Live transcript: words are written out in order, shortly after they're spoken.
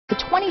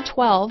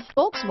2012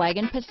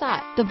 Volkswagen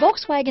Passat. The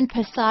Volkswagen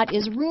Passat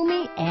is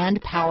roomy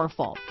and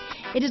powerful.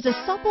 It is a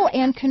supple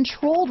and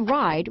controlled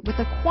ride with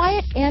a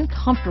quiet and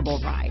comfortable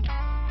ride.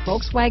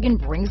 Volkswagen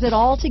brings it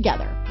all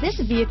together. This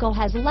vehicle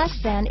has less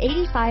than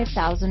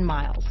 85,000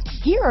 miles.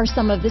 Here are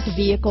some of this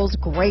vehicle's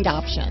great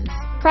options: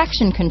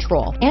 traction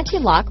control,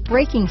 anti-lock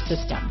braking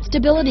system,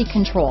 stability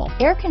control,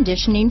 air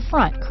conditioning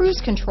front,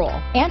 cruise control,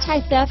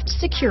 anti-theft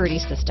security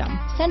system,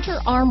 center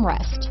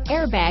armrest,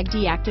 airbag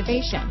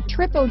deactivation,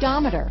 trip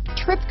odometer,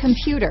 trip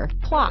computer,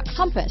 clock,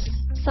 compass,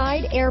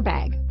 side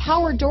airbag,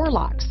 power door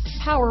locks,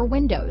 power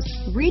windows,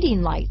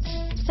 reading lights,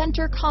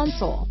 center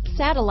console,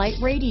 satellite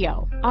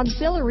radio,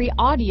 auxiliary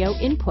audio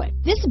input.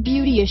 This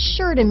beauty is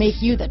sure to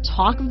make you the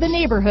talk of the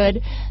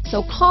neighborhood,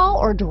 so call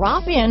or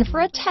drop in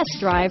for a test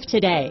drive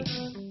today.